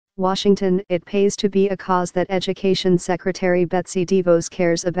Washington. It pays to be a cause that Education Secretary Betsy DeVos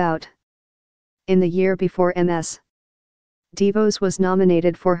cares about. In the year before Ms. DeVos was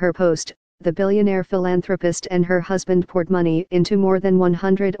nominated for her post, the billionaire philanthropist and her husband poured money into more than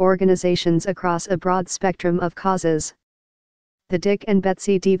 100 organizations across a broad spectrum of causes. The Dick and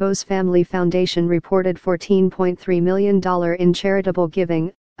Betsy DeVos Family Foundation reported $14.3 million in charitable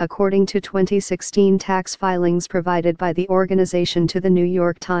giving, according to 2016 tax filings provided by the organization to the New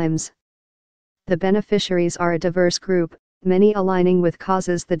York Times. The beneficiaries are a diverse group, many aligning with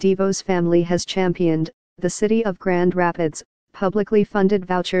causes the DeVos family has championed: the City of Grand Rapids, publicly funded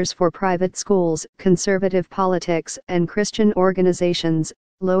vouchers for private schools, conservative politics and Christian organizations,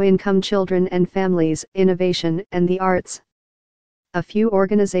 low-income children and families, innovation and the arts. A few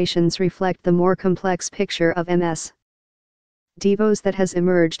organizations reflect the more complex picture of Ms. DeVos that has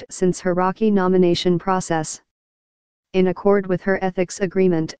emerged since her rocky nomination process. In accord with her ethics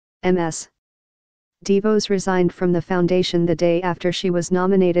agreement, Ms. DeVos resigned from the foundation the day after she was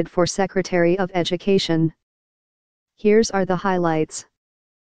nominated for Secretary of Education. Here's are the highlights.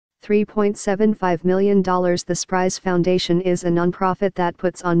 $3.75 million. The Sprize Foundation is a nonprofit that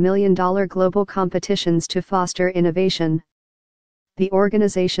puts on million-dollar global competitions to foster innovation. The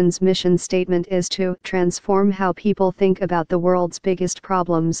organization's mission statement is to transform how people think about the world's biggest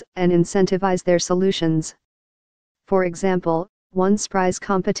problems and incentivize their solutions. For example, one Sprize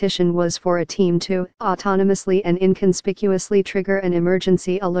competition was for a team to autonomously and inconspicuously trigger an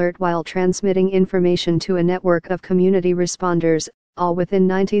emergency alert while transmitting information to a network of community responders, all within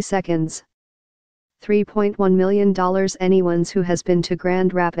 90 seconds. $3.1 million. Anyone who has been to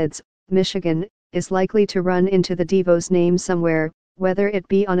Grand Rapids, Michigan, is likely to run into the DeVos name somewhere, whether it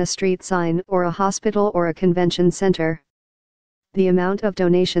be on a street sign or a hospital or a convention center. The amount of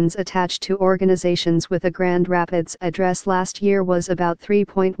donations attached to organizations with a Grand Rapids address last year was about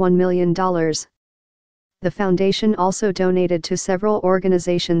 $3.1 million. The foundation also donated to several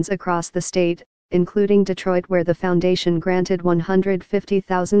organizations across the state, including Detroit, where the foundation granted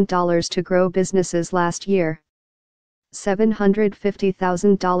 $150,000 to grow businesses last year.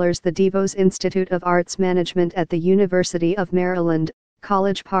 $750,000. The DeVos Institute of Arts Management at the University of Maryland,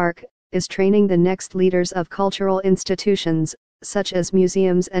 College Park, is training the next leaders of cultural institutions, such as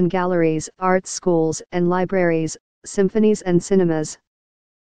museums and galleries, arts schools and libraries, symphonies and cinemas.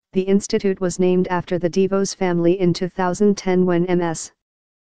 The institute was named after the DeVos family in 2010 when Ms.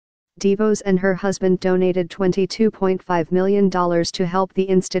 DeVos and her husband donated $22.5 million to help the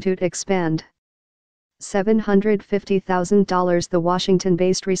institute expand. $750,000. The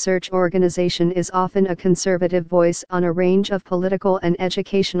Washington-based research organization is often a conservative voice on a range of political and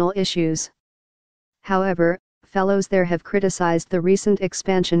educational issues. However, fellows there have criticized the recent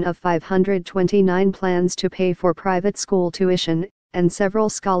expansion of 529 plans to pay for private school tuition, and several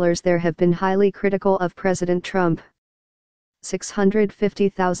scholars there have been highly critical of President Trump.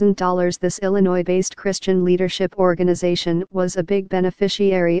 $650,000. This Illinois-based Christian leadership organization was a big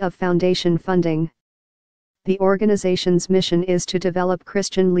beneficiary of foundation funding. The organization's mission is to develop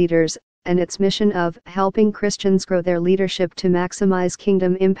Christian leaders, and its mission of helping Christians grow their leadership to maximize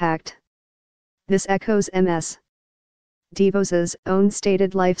kingdom impact. This echoes Ms. DeVos's own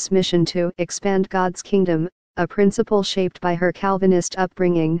stated life's mission to expand God's kingdom, a principle shaped by her Calvinist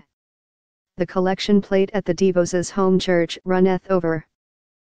upbringing. The collection plate at the DeVos's home church runneth over.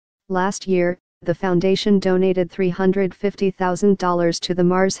 Last year, the foundation donated $350,000 to the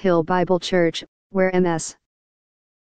Mars Hill Bible Church, where Ms.